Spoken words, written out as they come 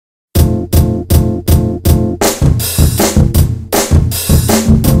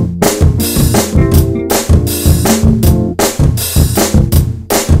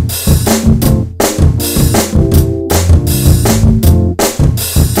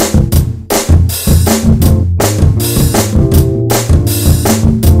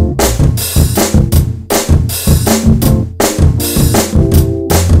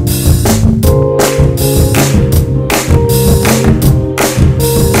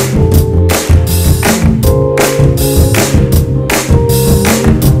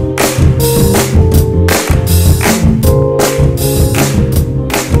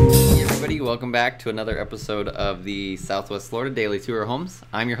back to another episode of the Southwest Florida Daily Tour Homes.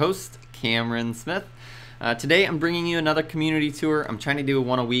 I'm your host, Cameron Smith. Today I'm bringing you another community tour. I'm trying to do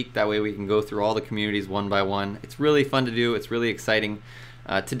one a week, that way we can go through all the communities one by one. It's really fun to do, it's really exciting.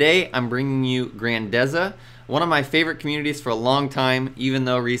 Today I'm bringing you Grandezza, one of my favorite communities for a long time, even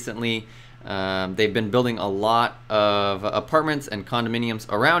though recently they've been building a lot of apartments and condominiums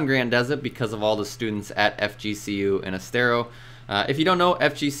around Grandezza because of all the students at FGCU in Estero. If you don't know,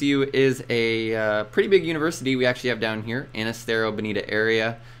 FGCU is a pretty big university we actually have down here in Estero, Bonita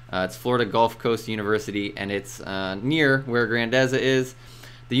area. It's Florida Gulf Coast University, and it's near where Grandezza is.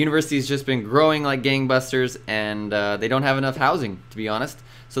 The university's just been growing like gangbusters, and they don't have enough housing, to be honest.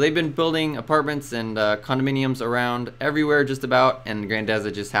 So they've been building apartments and condominiums around everywhere just about, and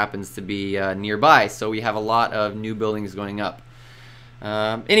Grandezza just happens to be nearby. So we have a lot of new buildings going up.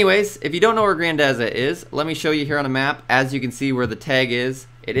 Anyways, if you don't know where Grandezza is, let me show you here on a map. As you can see where the tag is,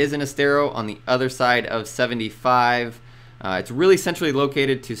 it is in Estero on the other side of 75. It's really centrally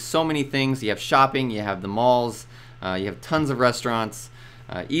located to so many things. You have shopping, you have the malls, you have tons of restaurants,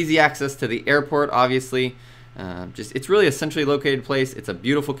 easy access to the airport, obviously. It's really a centrally located place. It's a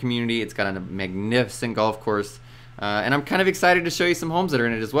beautiful community. It's got a magnificent golf course. And I'm kind of excited to show you some homes that are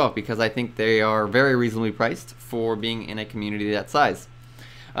in it as well, because I think they are very reasonably priced for being in a community that size.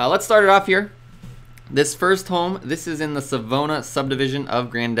 Let's start it off here. This first home, this is in the Savona subdivision of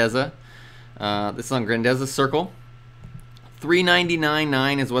Grandezza. This is on Grandezza Circle.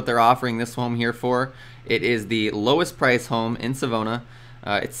 $399.9 is what they're offering this home here for. It is the lowest price home in Savona.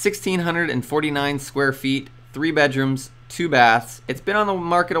 It's 1,649 square feet, 3 bedrooms, 2 baths. It's been on the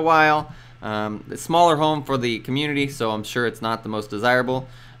market a while. A smaller home for the community, so I'm sure it's not the most desirable.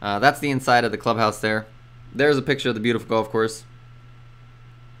 That's the inside of the clubhouse there. There's a picture of the beautiful golf course.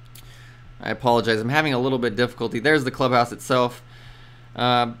 I apologize, I'm having a little bit of difficulty. There's the clubhouse itself.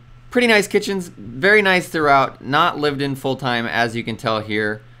 Pretty nice kitchens, very nice throughout, not lived in full-time as you can tell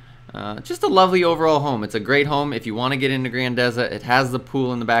here. Just a lovely overall home. It's a great home if you want to get into Grandezza. It has the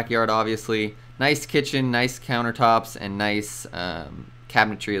pool in the backyard, obviously. Nice kitchen, nice countertops, and nice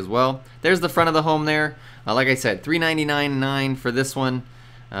cabinetry as well. There's the front of the home there. Like I said, $399.9 for this one,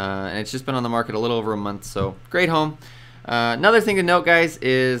 and it's just been on the market a little over a month, so great home. Another thing to note, guys,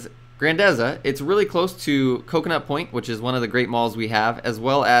 is Grandezza, it's really close to Coconut Point, which is one of the great malls we have, as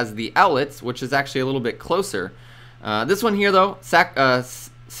well as the Outlets, which is actually a little bit closer. This one here, though,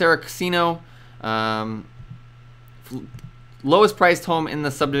 Saracino, lowest priced home in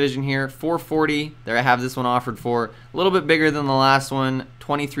the subdivision here, $440. There I have this one offered for. A little bit bigger than the last one,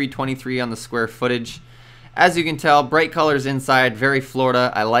 $23.23 on the square footage. As you can tell, bright colors inside, very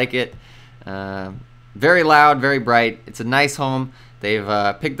Florida. I like it. Very loud, very bright. It's a nice home. They've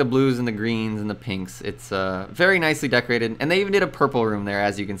picked the blues and the greens and the pinks. It's very nicely decorated, and they even did a purple room there,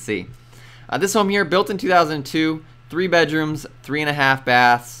 as you can see. This home here, built in 2002, 3 bedrooms, 3.5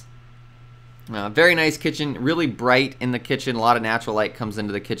 baths. Very nice kitchen, really bright in the kitchen. A lot of natural light comes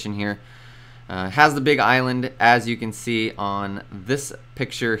into the kitchen here. Has the big island, as you can see on this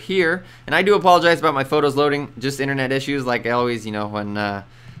picture here. And I do apologize about my photos loading, just internet issues like always, you know, when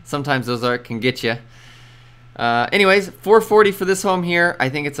sometimes those can get you. Anyways, $440 for this home here. I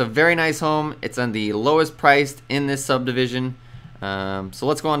think it's a very nice home. It's on the lowest priced in this subdivision. So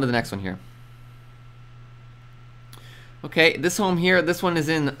let's go on to the next one here. Okay, this home here, this one is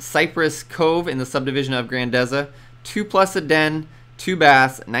in Cypress Cove in the subdivision of Grandezza. 2+ a den, 2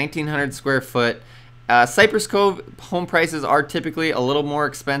 baths, 1,900 square foot. Cypress Cove home prices are typically a little more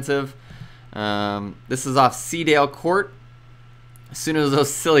expensive. This is off Seedale Court. As soon as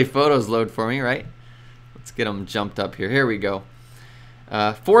those silly photos load for me, right? Let's get them jumped up here. Here we go.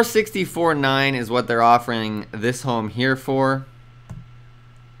 $464.9 is what they're offering this home here for.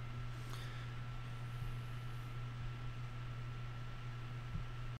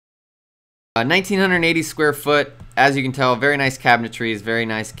 1,980 square foot. As you can tell, very nice cabinetries, very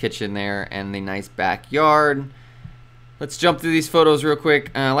nice kitchen there, and the nice backyard. Let's jump through these photos real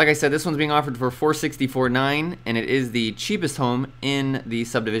quick. Like I said, this one's being offered for $464.9, and it is the cheapest home in the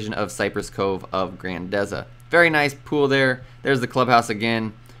subdivision of Cypress Cove of Grandezza. Very nice pool there. There's the clubhouse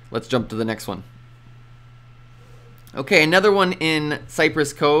again. Let's jump to the next one. Okay, another one in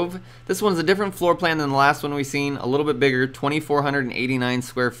Cypress Cove. This one's a different floor plan than the last one we've seen. A little bit bigger, 2,489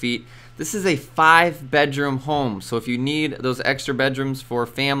 square feet. This is a 5-bedroom home, so if you need those extra bedrooms for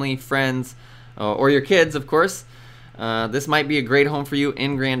family, friends, or your kids, of course, this might be a great home for you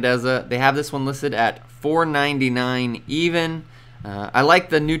in Grandezza. They have this one listed at $499 even. I like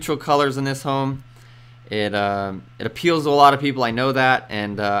the neutral colors in this home. It appeals to a lot of people, I know that,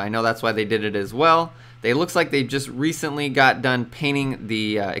 and I know that's why they did it as well. They looks like they just recently got done painting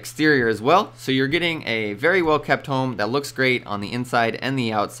the exterior as well. So you're getting a very well kept home that looks great on the inside and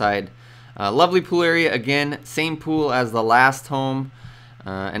the outside. Lovely pool area. Again, same pool as the last home.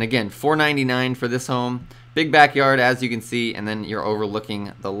 And again, $499 for this home. Big backyard, as you can see, and then you're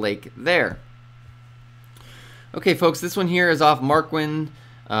overlooking the lake there. Okay, folks, this one here is off Marquand.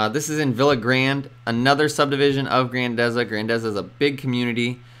 This is in Villa Grande, another subdivision of Grandezza. Grandezza is a big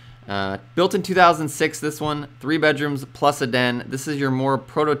community. Built in 2006, this one, 3 bedrooms plus a den. This is your more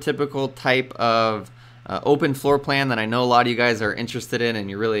prototypical type of open floor plan that I know a lot of you guys are interested in and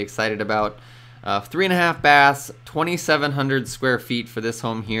you're really excited about. 3.5 baths, 2,700 square feet for this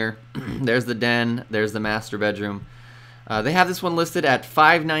home here. There's the den, there's the master bedroom. They have this one listed at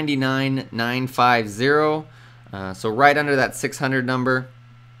 $599,950, so right under that 600 number.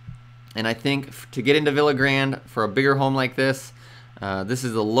 And I think to get into Villa Grande for a bigger home like this, this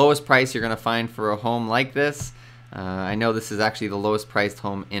is the lowest price you're going to find for a home like this. I know this is actually the lowest priced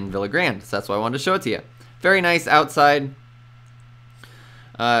home in Villa Grande, so that's why I wanted to show it to you. Very nice outside.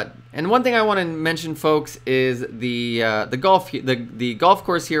 And one thing I want to mention, folks, is the golf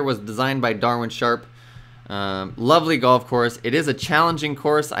course here was designed by Darwin Sharp. Lovely golf course. It is a challenging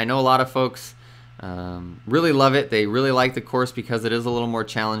course. I know a lot of folks really love it. They really like the course because it is a little more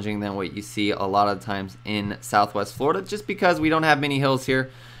challenging than what you see a lot of times in Southwest Florida, just because we don't have many hills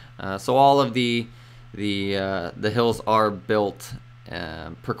here. So all of the hills are built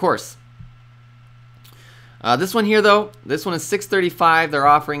per course. This one here, though, this one is $635. They're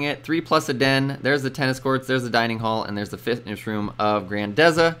offering it 3 plus a den. There's the tennis courts, there's the dining hall, and there's the fitness room of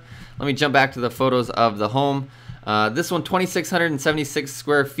Grandezza. Let me jump back to the photos of the home. This one, 2,676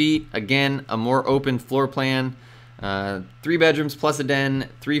 square feet. Again, a more open floor plan. 3 bedrooms plus a den,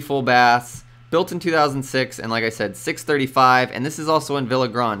 3 full baths. Built in 2006, and like I said, $635. And this is also in Villa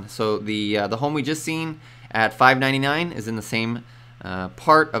Grande. So the home we just seen at $599 is in the same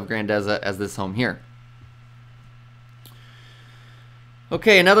part of Grandezza as this home here.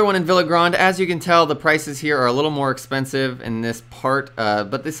 Okay, another one in Villa Grande. As you can tell, the prices here are a little more expensive in this part,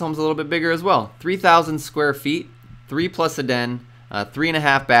 but this home's a little bit bigger as well. 3,000 square feet, 3 plus a den,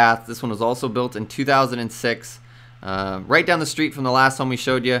 3.5 baths. This one was also built in 2006, right down the street from the last home we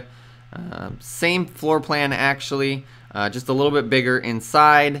showed you. Same floor plan, actually, just a little bit bigger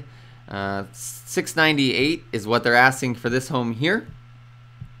inside. $698 is what they're asking for this home here.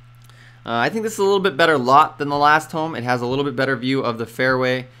 I think this is a little bit better lot than the last home. It has a little bit better view of the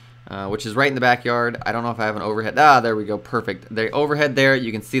fairway, which is right in the backyard. I don't know if I have an overhead. Ah, there we go. Perfect. The overhead there,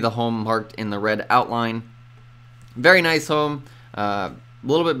 you can see the home marked in the red outline. Very nice home. A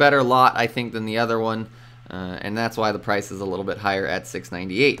little bit better lot, I think, than the other one, and that's why the price is a little bit higher at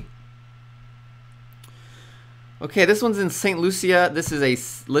 $698. Okay, this one's in St. Lucia. This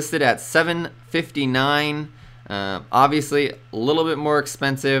is listed at $759. Obviously, a little bit more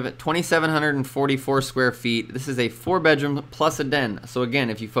expensive, 2,744 square feet. This is a 4-bedroom plus a den. So again,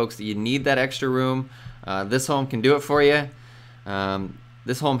 if you folks you need that extra room, this home can do it for you.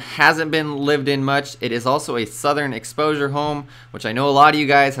 This home hasn't been lived in much. It is also a southern exposure home, which I know a lot of you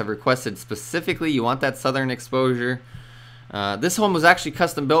guys have requested specifically. You want that southern exposure. This home was actually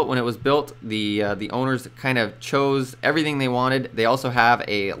custom built when it was built. The owners kind of chose everything they wanted. They also have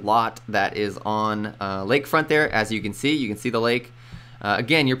a lot that is on lakefront there, as you can see. You can see the lake.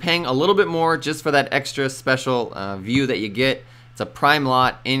 Again, you're paying a little bit more just for that extra special view that you get. It's a prime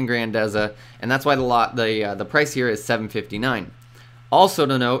lot in Grandezza, and that's why the price here is $759. Also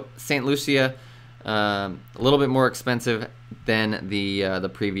to note, St. Lucia, a little bit more expensive than the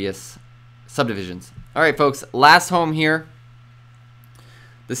previous subdivisions. All right, folks, last home here.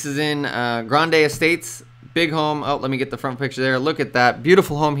 This is in Grande Estates, big home. Oh, let me get the front picture there. Look at that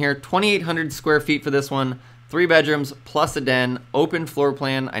beautiful home here. 2,800 square feet for this one. 3 bedrooms plus a den, open floor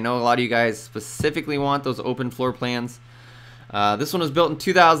plan. I know a lot of you guys specifically want those open floor plans. This one was built in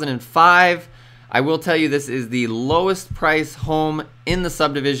 2005. I will tell you this is the lowest price home in the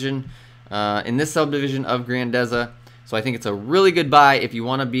subdivision, in this subdivision of Grandezza. So I think it's a really good buy if you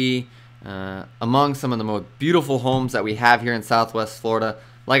want to be among some of the most beautiful homes that we have here in Southwest Florida.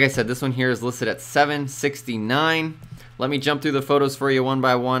 Like I said, this one here is listed at $769. Let me jump through the photos for you one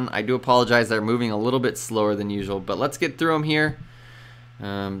by one. I do apologize, they're moving a little bit slower than usual, but let's get through them here.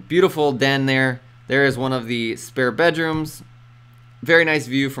 Beautiful den there. There is one of the spare bedrooms. Very nice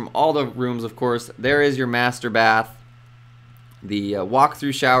view from all the rooms, of course. There is your master bath. The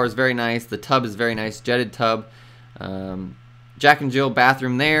walk-through shower is very nice. The tub is very nice, jetted tub. Jack and Jill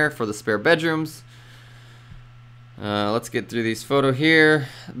bathroom there for the spare bedrooms. Let's get through these photos here.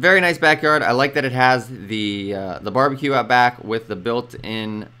 Very nice backyard. I like that it has the barbecue out back with the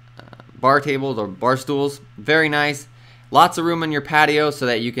built-in bar tables or bar stools. Very nice. Lots of room in your patio so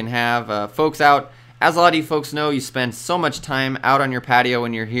that you can have folks out. As a lot of you folks know, you spend so much time out on your patio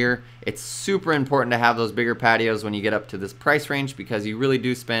when you're here. It's super important to have those bigger patios when you get up to this price range, because you really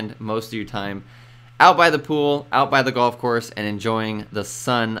do spend most of your time out by the pool, out by the golf course, and enjoying the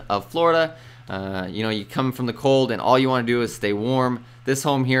sun of Florida. You know, you come from the cold and all you want to do is stay warm. This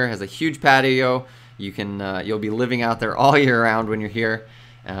home here has a huge patio. You can, you'll be living out there all year round when you're here.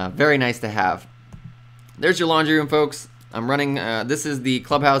 Very nice to have. There's your laundry room, folks. I'm running, this is the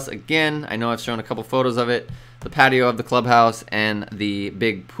clubhouse again. I know I've shown a couple photos of it. The patio of the clubhouse and the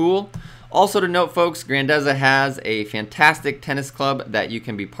big pool. Also to note, folks, Grandezza has a fantastic tennis club that you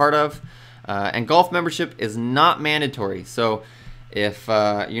can be part of. And golf membership is not mandatory. So if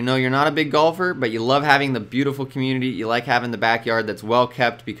you know you're not a big golfer, but you love having the beautiful community, you like having the backyard that's well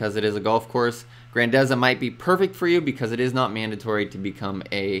kept because it is a golf course, Grandezza might be perfect for you, because it is not mandatory to become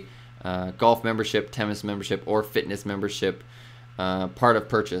a golf membership, tennis membership, or fitness membership part of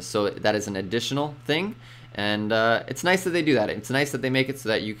purchase. So that is an additional thing. And it's nice that they do that. It's nice that they make it so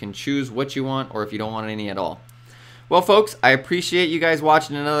that you can choose what you want, or if you don't want any at all. Well, folks, I appreciate you guys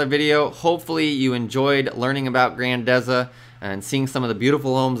watching another video. Hopefully you enjoyed learning about Grandezza and seeing some of the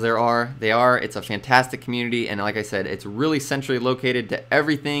beautiful homes there are. It's a fantastic community, and like I said, it's really centrally located to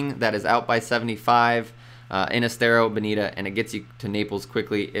everything that is out by 75 in Estero, Bonita, and it gets you to Naples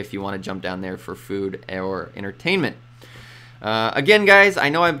quickly if you want to jump down there for food or entertainment. Again, guys, I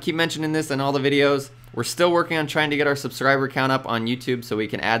know I keep mentioning this in all the videos. We're still working on trying to get our subscriber count up on YouTube so we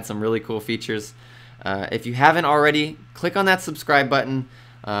can add some really cool features. If you haven't already, click on that subscribe button.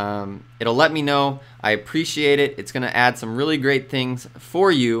 It'll let me know. I appreciate it. It's going to add some really great things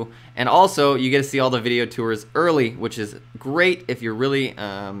for you. And also, you get to see all the video tours early, which is great if you're really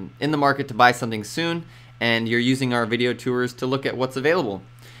in the market to buy something soon and you're using our video tours to look at what's available.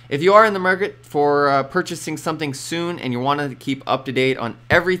 If you are in the market for purchasing something soon and you want to keep up to date on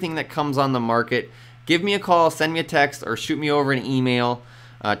everything that comes on the market, give me a call, send me a text, or shoot me over an email.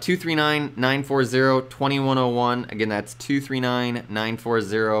 239-940-2101. Again, that's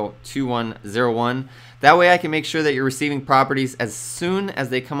 239-940-2101. That way I can make sure that you're receiving properties as soon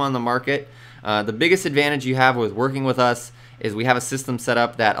as they come on the market. The biggest advantage you have with working with us is we have a system set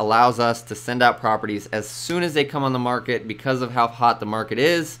up that allows us to send out properties as soon as they come on the market because of how hot the market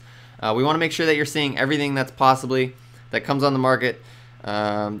is. We want to make sure that you're seeing everything that comes on the market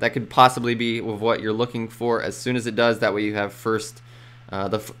that could possibly be with what you're looking for as soon as it does. That way you have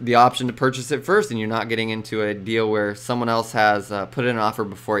the option to purchase it first, and you're not getting into a deal where someone else has put in an offer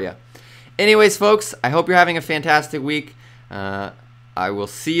before you. Anyways, folks, I hope you're having a fantastic week. I will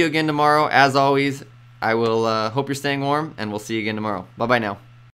see you again tomorrow. As always, I will hope you're staying warm, and we'll see you again tomorrow. Bye-bye now.